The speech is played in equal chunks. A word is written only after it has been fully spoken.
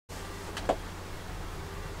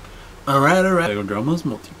Alright, Dramas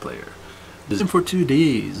multiplayer. This is for 2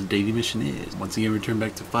 days. The daily mission is once again return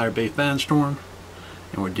back to Fire Bay Fanstorm,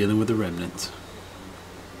 and we're dealing with the remnants.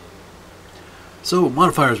 So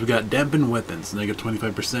modifiers, we got Dampened Weapons, negative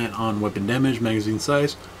 25% on weapon damage, magazine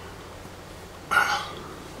size.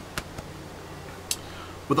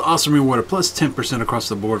 With the awesome reward of plus 10% across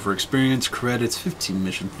the board for experience, credits, 15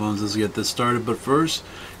 mission funds. Let's get this started, but first,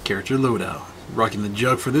 character loadout. Rocking the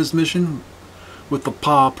jug for this mission with the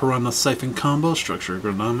Paw Piranha Siphon combo, structure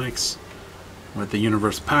ergonomics, with the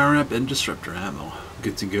universal power amp and disruptor ammo.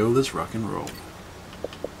 Good to go, let's rock and roll.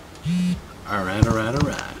 Alright.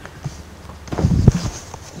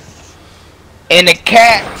 And the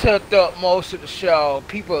cat took up most of the show.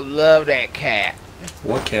 People love that cat.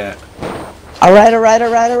 What cat? Alright.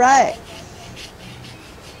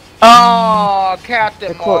 Oh, Captain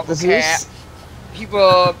The quote, Marvel the cat. Zeus.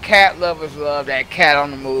 People, cat lovers love that cat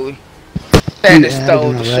on the movie. That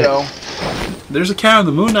stole the show. There's a cat on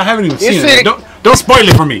the moon? I haven't even You seen see it. Don't spoil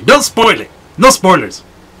it for me. Don't spoil it. No spoilers.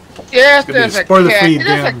 Yes, It's gonna be there's a spoiler-free cat. It's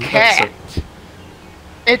just a damn cat. episode.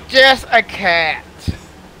 It's just a cat.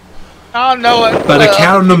 I don't know what. But a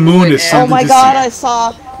cat on the moon is Oh something my to god,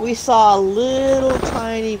 see. we saw a little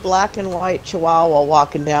tiny black and white chihuahua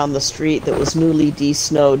walking down the street that was newly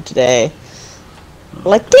de-snowed today.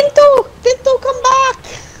 Like, Tinto, come back!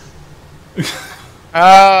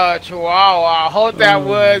 Chihuahua. I hope that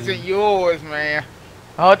wasn't yours, man.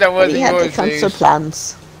 I hope that wasn't We had to yours, cancel Zeus.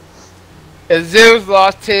 plans. Zeus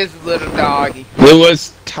lost his little doggy. It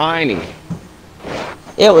was tiny.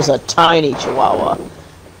 It was a tiny chihuahua.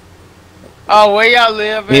 Oh, where y'all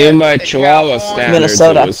live in? Me and my In Chihuahua California? standards,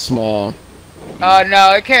 Minnesota. it was small.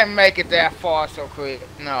 No, it can't make it that far so quick.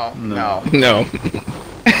 No. No.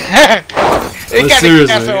 It But gotta seriously,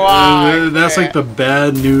 get so wide. that's like the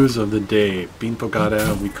bad news of the day. Pinto got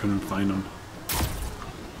out, we couldn't find him.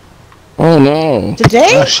 Oh no. Today?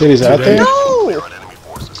 Oh shit, he's out Today? there? No!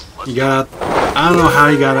 He got out. I don't know how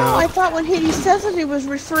he got No, I out. thought when he says it, he was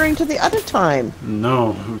referring to the other time.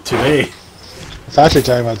 No, today. I thought you were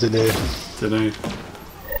talking about today. Today.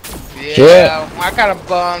 Yeah, I kinda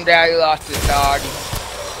bummed out he lost his doggy.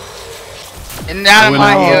 And now I in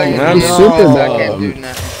my went out. area, I'm super I can't do bummed.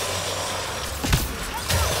 nothing.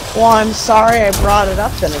 Well, I'm sorry I brought it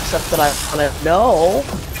up then, except that I want to know.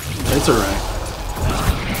 It's alright.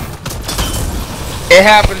 It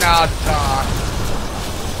happened all the time.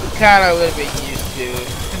 We kinda a little bit used to it.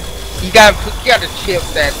 You gotta chip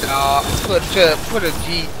that dog. Put a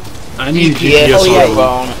G. I need GPS GPS Oh, yeah. on him.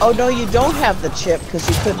 on it. Oh, no, you don't have the chip because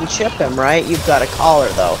you couldn't chip him, right? You've got a collar,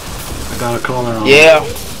 though. I got a collar on him. Yeah.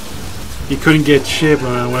 He couldn't get chip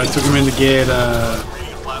when I took him in to get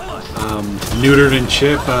neutered and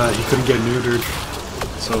chip. He couldn't get neutered,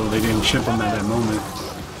 so they didn't chip him at that moment.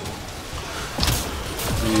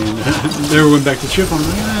 And never went back to chip him. I'm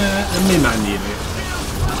like, I may not need it.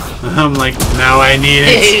 I'm like, now I need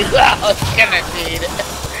it. I was gonna need it.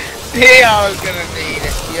 Yeah, I was gonna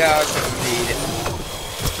need it.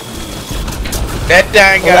 That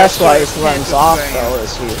thing got. Well, that's why he runs 10%. off, though,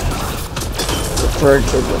 as you referred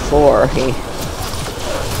to before. He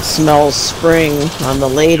smells spring on the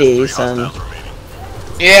ladies, and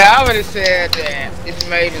Yeah, I would have said that it's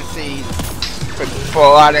mating season for a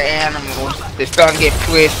lot of animals. They're starting to get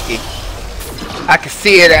frisky. I can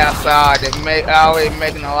see it outside. They're already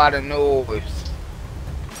making a lot of noise.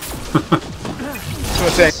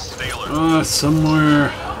 What's that? Somewhere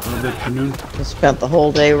a little bit canoe. he spent the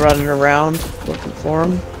whole day running around looking for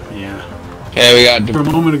him. Yeah. Yeah, we got For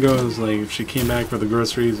a moment ago, it was like she came back for the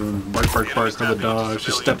groceries and bark to the dog.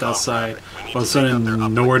 She stepped outside. All of a sudden,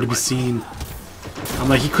 nowhere to be seen. I'm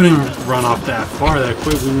like, he couldn't run off that far that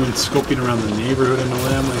quick. We went scoping around the neighborhood and all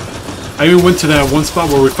that. I'm like, I even went to that one spot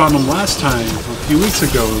where we found him last time, a few weeks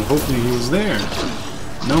ago, and hoping he was there.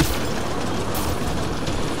 Nope.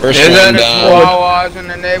 first Is there one the down. chihuahuas in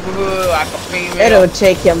the neighborhood like a It female? would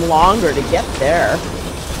take him longer to get there.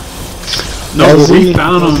 No, Was but we he-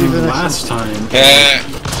 found was he him the next last time. Yeah,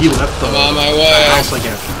 He left the I'm on my way. house like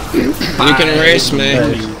at You can erase me.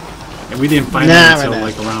 5 and we didn't find Nah, him until nah.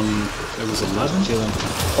 like around, it was 11?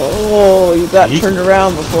 Oh, you got He- turned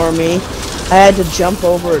around before me. I had to jump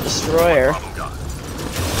over a destroyer.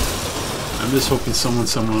 I'm just hoping someone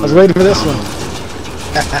I was waiting for this one.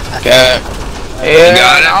 Okay. Yeah,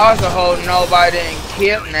 got and it. I also hope nobody didn't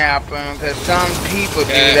kidnap him, because some people do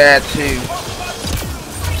Okay. that too.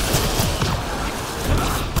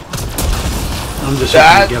 I'm just So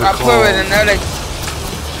hoping I to get a put call. it in another,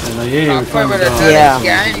 And like, hey, I we put found it the in dog. another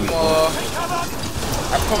Yeah. game or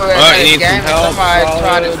I put it in Alright, another you need game some and help, somebody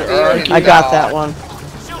tried to Solid, steal or- his I got dog. that one.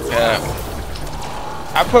 Yeah.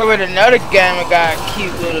 I put with another game and got a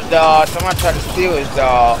cute little dog. Someone tried to steal his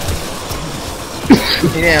dog.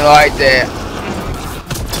 He didn't like that.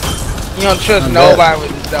 You don't trust nobody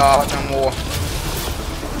with his dog no more.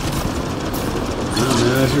 Oh,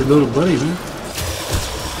 man, that's your little buddy, man.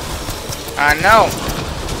 I know.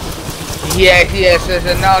 Yeah, says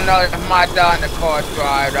no, that's my dog in the car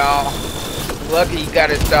drive, dog. Lucky he got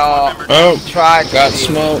his dog. Oh, Tried to got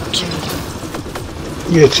steal. smoked.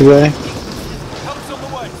 Get you, eh?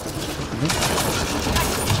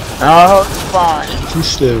 I hope it's fine. You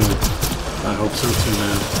still. I hope so too,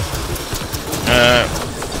 man.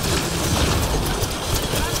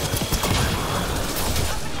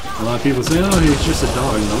 A lot of people say, oh, he's just a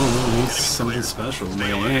dog. No, he's something special.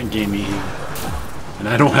 My aunt gave me him. And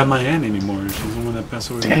I don't have my aunt anymore. She's the one that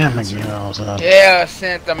passed away. Damn it, Yeah,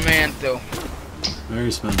 sentimental.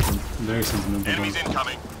 Very sentimental. Very sentimental. Enemies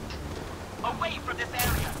incoming. Away from this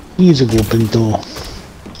area. He's a good pinto.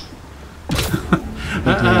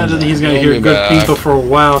 I don't think he's gonna hear good pinto for a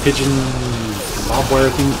while. Pigeon barbed wire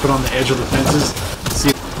things put on the edge of the fences.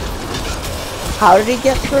 See, How did he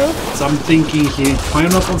get through? so I'm thinking he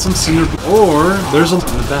climbed up on some cedar, or there's a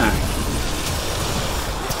in the back.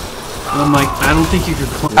 And I'm like, I don't think you could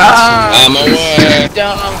climb. I'm away.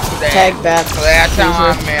 Dumb today. Tag back. Last time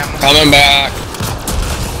I remember. Coming back.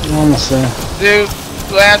 Almost there. Dude,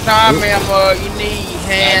 last time I remember, you need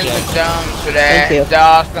hands and thumbs for that. Thank you.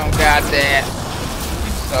 Dogs don't got that.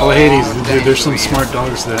 So, Oh, Hades, dude, there's some smart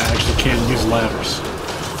dogs that actually can't use ladders.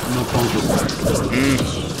 No problems with that.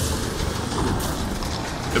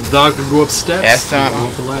 If the dog could go up steps, That's he'll something. go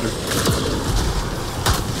up a ladder.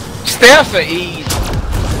 Steps are easy.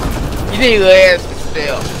 You need ladders for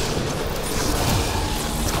steps.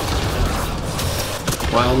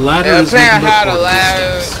 While ladder Yeah, is depending nothing but how the for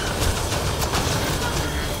ladder- distance.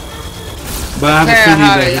 But I have a depending feeling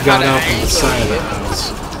how that the- he how got the out from the angle side of the is.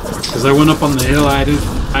 house. Because I went up on the hill, I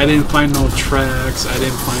didn't find no tracks. I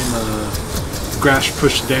didn't find the grass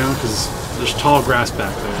pushed down because there's tall grass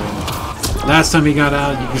back there. And last time he got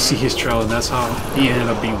out, you can see his trail, and that's how he ended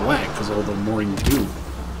up being wet because all the mooring dew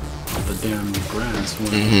of the damn grass.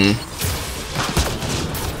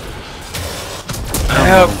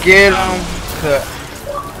 Help get them.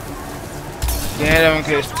 Get them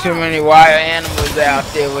because too many wild animals out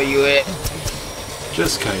there where you at.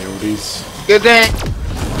 Just coyotes. Good thing.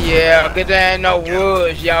 Yeah, good thing ain't no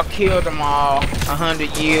woods. Y'all killed them all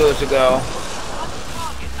 100 years ago.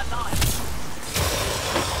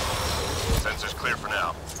 Sensors clear for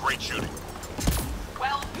now. Great shooting.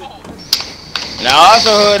 And I also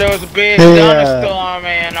heard there was a big thunderstorm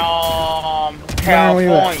in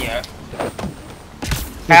California.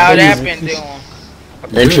 How that been doing?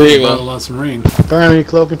 Retrieval. About lots of rain. Burn me,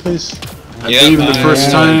 cloaking, please. I believe the first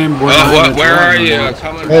time. Where are you?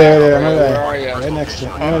 Coming back. Right there, Where are you? right next to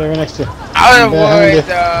you. Right next to you. I was worried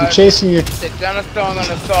I'm chasing you. the thunderstorm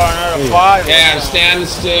gonna start another fire. Yeah, I'm standing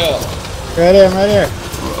still. Right there.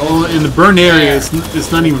 Oh, in the burn area,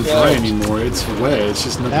 it's not even dry anymore. It's wet. It's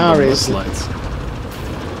just nothing Now but race it. mudslides.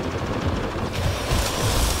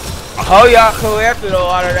 Oh, y'all collected a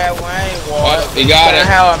lot of that rainwater. What? You got it.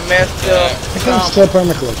 How it messed up. I think it's still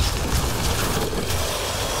permacloak.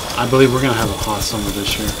 I believe we're gonna have a hot summer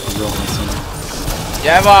this year. A real hot summer.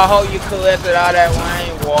 Yeah, I hope you collected all that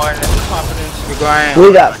rainwater and it's pumping into the ground.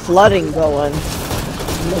 We got flooding going.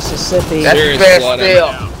 Mississippi. That's the Serious best flooding.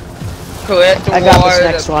 step. Collect the I got this water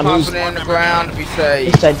next that's one. pumping in the ground to be At safe.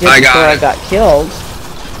 least I did I got before I it. got killed.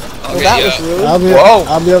 I'll Well, get that you. was rude.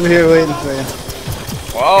 I'll be over here waiting for you.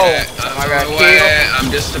 Whoa, Okay, I I'm got on the way. killed.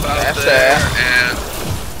 I'm just about That's there, sad.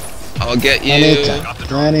 and I'll get Plenty you. of time.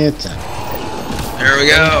 Plenty of time. There we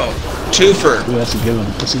go. Twofer. Ooh, that's a good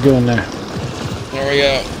one. That's a good one there. There we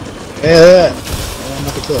go. Hey, look at that. I'm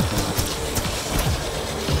not the cook.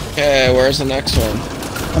 Okay, where's the next one?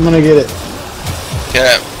 I'm gonna get it.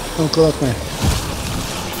 Okay. Don't cloak me.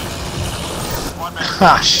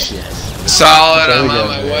 Ah, shit. Solid. Okay, I'm we on got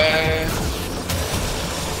my it. way.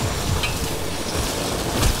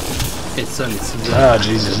 It's sunny. Oh,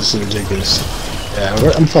 Jesus, this is ridiculous. Yeah,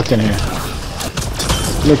 I'm fucking here.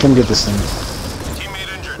 Let me come get this thing.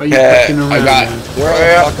 Teammate injured. Why you Okay, fucking around, I got. man?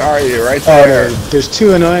 Where the fuck are you? Right Oh, there. there's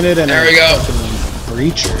two anointed and There we go. fucking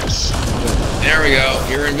breachers. There we go.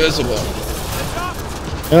 You're invisible.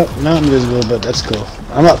 Oh, not invisible, but that's cool.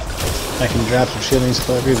 I'm up. I can drop some shit in these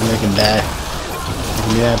fuckers and they can die. I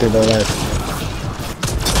can be out there by life.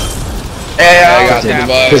 Hey, I I got was the down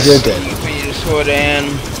Because device. they're dead. for you to sort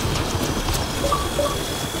in.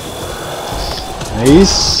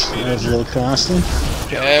 Nice. There's a little constant.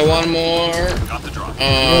 Okay, one more. Got the drop.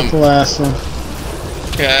 That's the last one.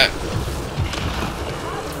 Okay.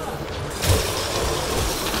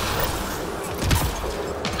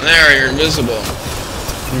 There, you're invisible.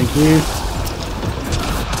 Thank you.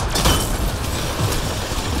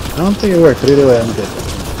 I don't think it worked, but either way, I'm good.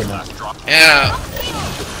 For now. Yeah.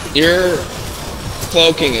 Your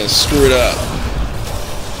cloaking is screwed up.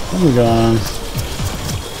 I'm gone.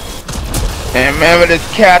 And remember this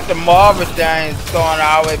Captain Marvel thing is going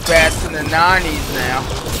all the way back to the 90s now.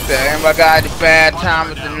 So everybody got the bad time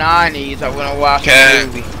with the 90s. I went and watched the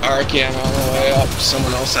movie. Arky, I'm on the way up.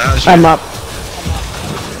 Someone else has you. I'm up.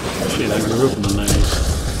 Shit, I grew up in the 90s.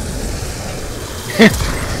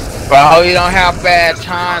 But I hope you don't have bad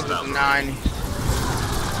times with the 90s.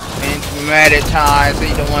 And traumatic times, so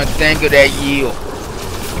you don't want to think of that year.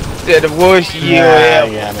 They're the worst year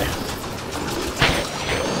ever. Yeah, man.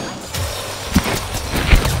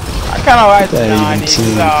 I kind of like the That 90s,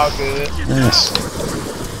 even it's all good. Yes.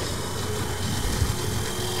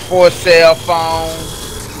 For cell phones,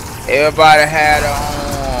 everybody had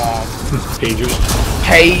Pagers.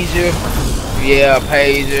 pager. Yeah,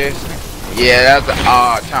 pagers. Yeah, that's an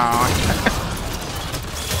odd time.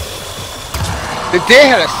 But they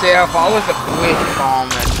had a cell phone. It was a flip phone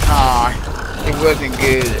at the time. It wasn't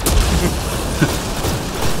good.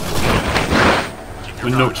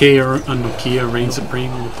 When Nokia reigned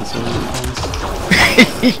supreme with the cellular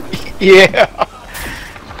phones. Yeah.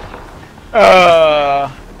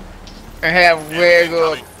 I have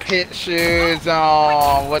regular pictures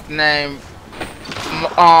on what the name,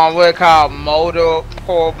 what it called, motor,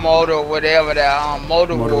 whatever that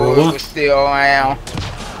Motorola was still around.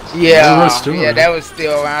 Yeah, yeah, that was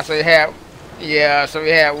still around. So we had, yeah, so we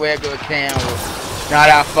had regular cameras, not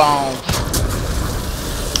our phones.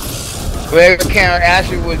 Regular camera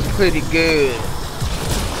actually was pretty good.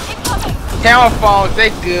 Camera phones, they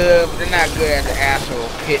good, but they're not good at the actual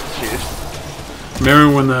pictures.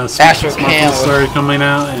 Remember when the smartphones started coming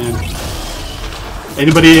out and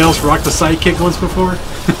anybody else rocked the Sidekick once before?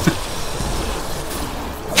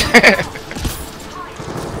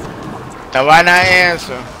 Now why not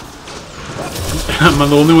answer? Am I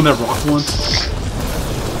the only one that rocked one?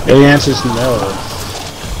 The answer's no.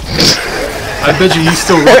 I bet you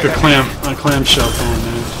still rock a clamshell phone,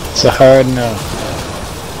 man. It's a hard no.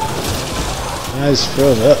 I just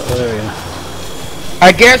filled up. There we go.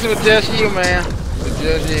 I guess it was just you, man. It was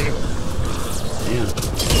just you. Damn.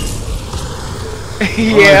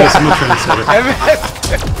 Yeah. I'm a trendsetter.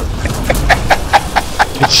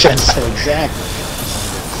 Good chance, exactly.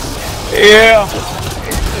 Yeah.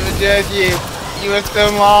 It was just you. You were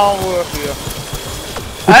still wrong with you.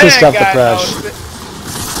 Who pissed off the crash?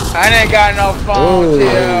 I didn't got no phone till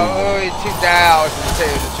early 2000, to tell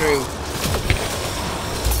you the truth.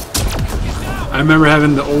 I remember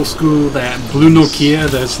having the old school, that blue Nokia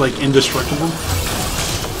that's like indestructible.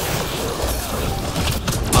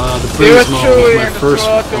 The previous model was my first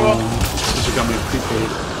phone. She got me a prepaid.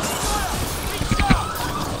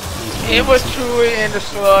 It was truly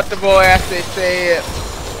indestructible, as they said.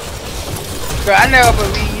 So I never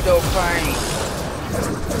believed those things.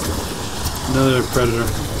 Another Predator.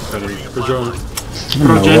 I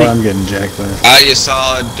don't know what I'm getting jacked with. I just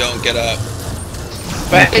solid, don't get up.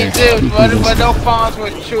 But it did, but those phones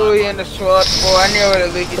were truly indestructible. I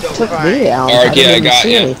never believed those Took me things. down. Arky, I didn't I even got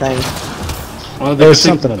see you. anything. Well, There was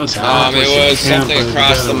something on top. It was something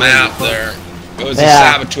across the map there. It was a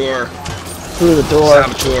Yeah. saboteur. Through the door.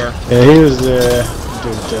 Saboteur. Yeah, he was there.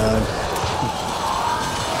 Good job.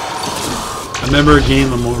 I remember a game,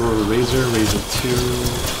 the Motorola Razor 2,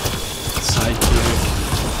 Sidekick.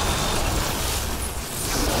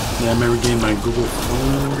 Yeah, I remember getting my Google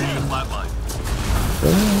phone.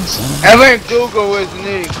 I think Google was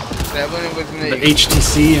new. That when it was new. The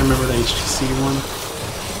HTC, I remember the HTC one.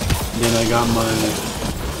 Then I got my...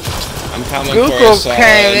 I'm coming for Google a solid.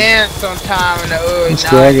 came in sometime in the early Let's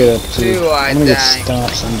drag it up 90s too. too, I I'm gonna get think.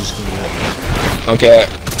 stomped, so I'm just gonna get Okay. I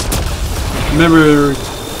remember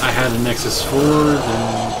I had a Nexus 4,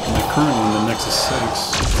 then my current one, the Nexus 6.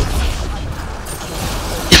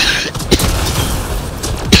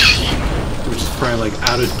 Which is probably like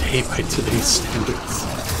out of date by today's standards.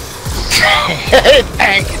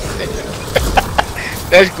 Thank you.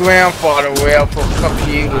 That's grandfather well for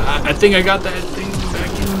computers. I think I got that thing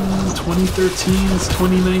back in 2013, it's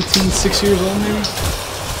 2019, 6 years old maybe?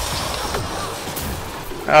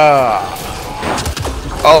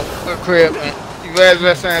 Equipment. You better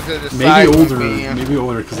listen to the site Maybe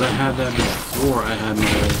older, because I had that before I had my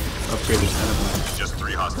upgraded tablet. Just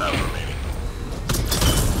 3 hostiles remaining.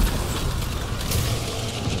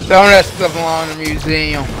 Some of that stuff along the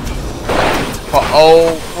museum. For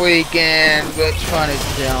old freaking electronic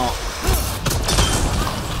junk.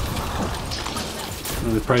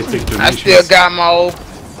 Well, they probably think I still got my old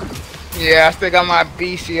Yeah, I still got my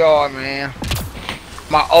VCR, man.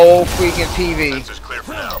 My old freaking TV This is clear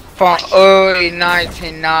for now. from early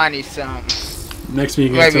 1990 something. Next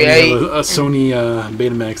week, you Maybe can tell me you 8. have a Sony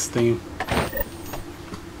Betamax thing.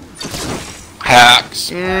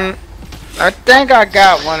 Hacks. I think I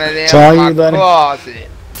got one of them Tell in my you, buddy. closet. You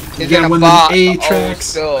It's in got a one box of of them old 8-tracks?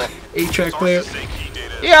 stuff. 8-track player?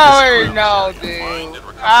 You already know, dude.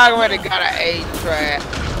 I already got an 8-track.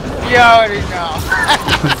 You already know.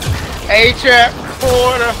 8-track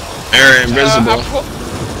quarter. They're invisible.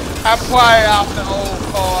 I put it off the old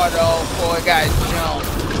car though before it got jumped.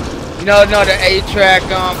 You know the 8-track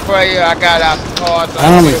player I got out the car, so I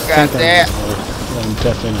I don't still got think that. I'm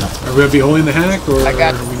definitely not. Are we going to be holding the hack, or I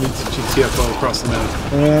got- we need to GTFO across the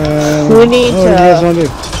map? We need what do you guys want to do?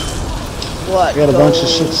 What? We got a bunch of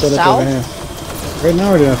shit set up over here. Right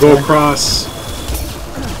now we're doing Go fine. across.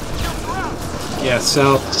 Yeah,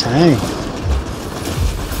 south. Dang.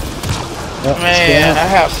 Well, let's get Man, I out.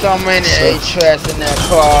 have so many 8-tracks in that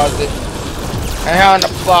closet. I have on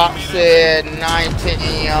the box said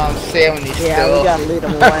 1970 Yeah, stuff. we gotta lead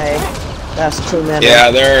them away. That's too many. Yeah,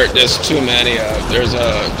 there's too many. There's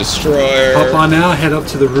a destroyer. Hop on now, head up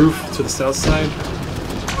to the roof to the south side.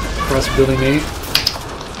 Across building 8.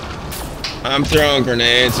 I'm throwing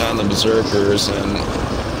grenades on the berserkers, and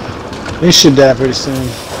They should die pretty soon.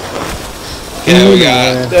 yeah, we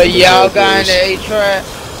got The yellow guy in berserkers. the 8-track.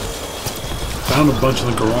 Found a bunch in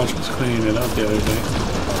the garage, was cleaning it up the other day.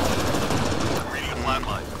 Reading a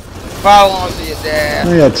flatline. Follow on to your dad.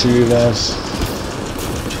 I got 2 revives.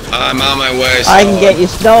 I'm on my way. I can get you.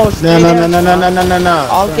 No, No, stay no, there. no, no, no, no, no, no.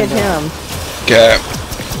 I'll get him. Okay.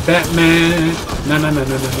 Batman! No, no, no,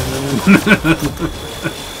 no, no, no, no, no.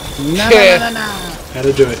 No, Yeah. no, no, no. How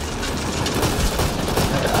to do it.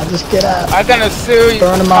 I'll just get out. I'm gonna sue you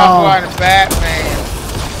Burn 'em for all. copyrighting Batman.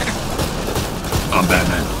 I'm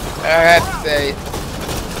Batman. I have to say.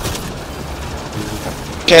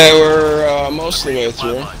 Okay, we're most of the way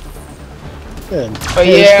through. Good. But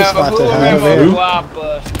Hey, yeah, let's but spot who that high over remember here.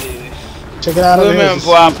 Blockbusters? Check it out Who over here. remember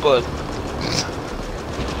Blockbusters?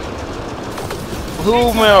 Who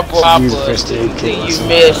remember first aid Blockbusters? kit, Did that's you all.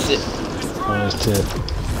 miss it? Oh, that's tip.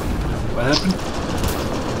 What happened?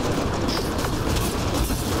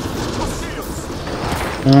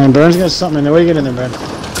 Burn's got something in there. What do you get in there, Burn?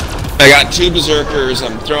 I got 2 berserkers.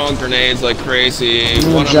 I'm throwing grenades like crazy. I'm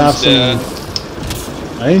gonna One of drop them's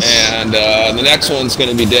dead, Nice. and the next one's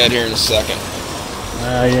gonna be dead here in a second.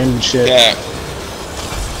 You're in shit. Okay.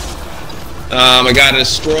 I got a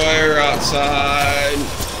destroyer outside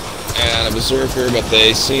and a berserker, but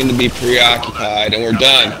they seem to be preoccupied, and we're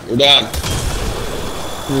done. We're done.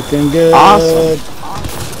 Looking good. Awesome.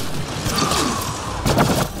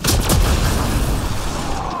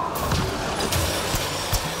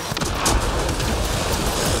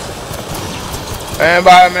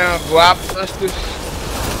 Anybody remember Blockbusters?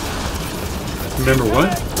 Remember what?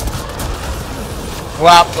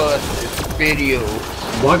 Blockbusters video.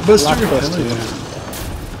 Blockbuster? Blockbuster.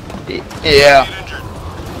 Hell yeah. Yeah.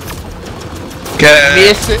 Okay.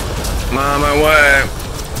 Miss it? I'm on my way.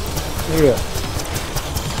 Yeah.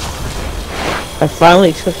 I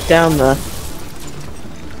finally took down the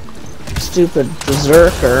stupid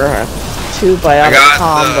berserker. 2 biotic got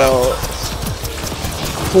combos,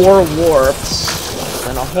 4 warps,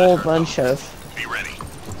 and a whole bunch of Be ready.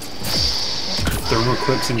 Thermal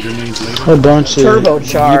clips and grenades later. A bunch of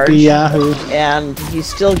Turbocharged. yippee yahoo. and he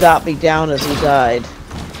still got me down as he died.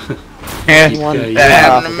 Yeah. One Yeah, That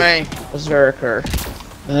happened to me. berserker.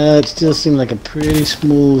 It still seemed like a pretty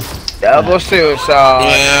smooth. Double suicide.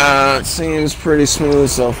 Yeah, it seems pretty smooth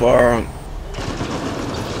so far.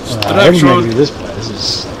 I didn't make it this bad. This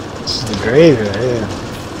is the grave right here.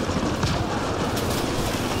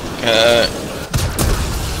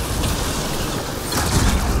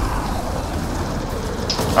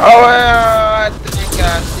 Oh, well, I think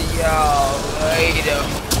I'll see y'all later.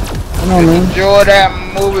 I don't know. Enjoy that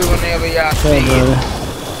movie whenever y'all see Yeah, it.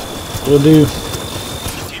 brother. We'll do.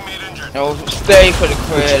 Teammate injured. No, stay for the It's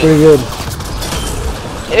credit. pretty good.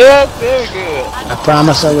 Yeah, very good. I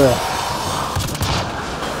promise I will.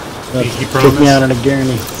 Pinky Take promise. me out on a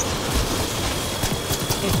gurney.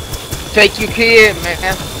 Take your kid,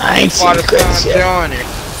 man. I ain't seen Father Chris son yet. journey.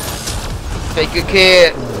 Take your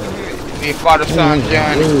kid. Be father son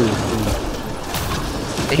journey. Ooh.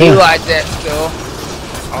 He Yeah. like that stuff.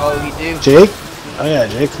 Oh, he do. Jake? Oh yeah,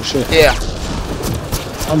 Jake for sure. Yeah,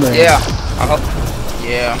 I'll bring yeah. Oh,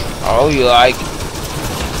 yeah. Oh, you like it.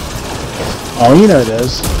 Oh, you know it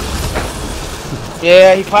does.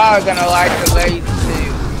 Yeah, he probably gonna like the ladies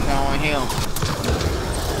too, knowing him.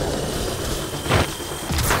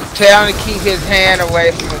 Tell him to keep his hand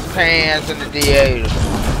away from his pants and the deodorant.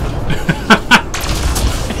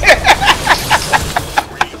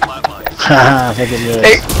 Haha, fucking good.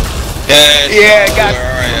 Yeah, got.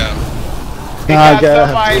 Where are you? He I got gotta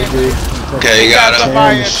somebody. have to agree. Okay, you got him.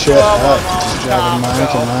 somebody Damn in shit 12 up. of them Just on driving mine to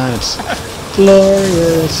top, mine. It's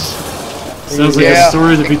glorious. Sounds like a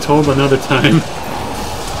story to be told another time.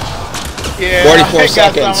 Yeah, 44 he got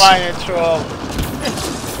seconds. somebody in trouble.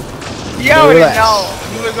 You already Relax. know.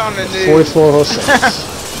 He was on the news. 44 whole seconds.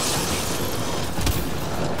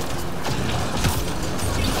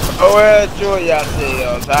 Oh, well, enjoy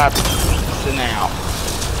yourselves. I'm peacing out.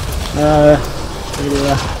 Take it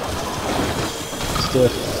away. Let's do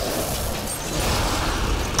it.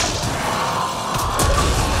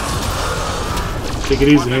 Take it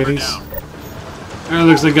easy, Hades. Alright,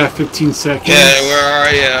 looks like I got 15 seconds. Okay, where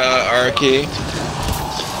are you, Arky?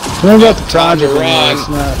 Remember about the Time to project, run.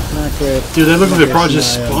 it's not great. Dude, that looks like the project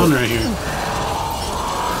scenario, spawn right here.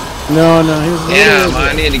 No, here's Yeah,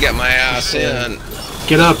 I need to get my ass in.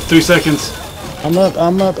 Get up, 3 seconds. I'm up.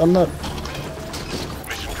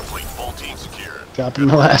 Mission complete. Full team secure. Dropping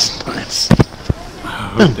the last points.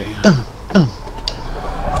 Oh, damn.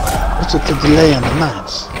 What's with the delay on the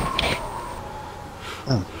mines?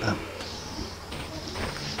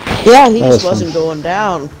 Yeah, he That just was fun. wasn't going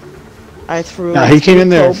down. I threw No, he came in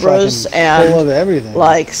there cobras fucking full of and everything.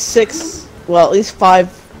 like 6, well, at least 5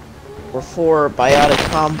 or 4 biotic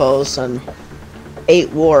combos and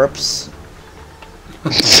 8 warps.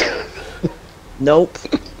 Nope.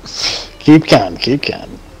 Keep counting.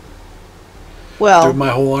 Well, Threw my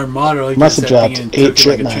whole armada like Must have this at the dropped end, 8 took it chip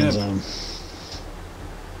like a mines champ. on him.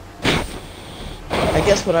 I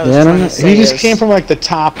guess what I was Yeah, I don't trying know. to say He just is came from like the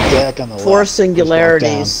top deck on the 4 left.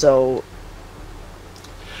 singularities, so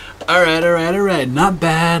Alright. Not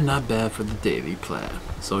bad for the daily plan.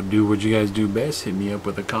 So do what you guys do best. Hit me up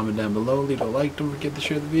with a comment down below. Leave a like. Don't forget to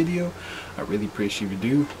share the video. I really appreciate if you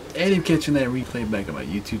do. And if you're catching that replay back on my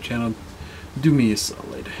YouTube channel, do me a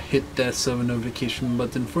solid. Hit that sub notification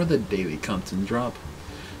button for the daily content drop.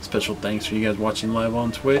 Special thanks for you guys watching live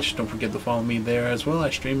on Twitch. Don't forget to follow me there as well.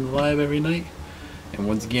 I stream live every night. And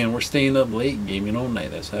once again, we're staying up late, gaming all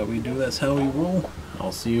night. That's how we do. That's how we roll.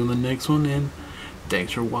 I'll see you in the next one. And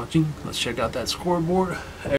thanks for watching. Let's check out that scoreboard.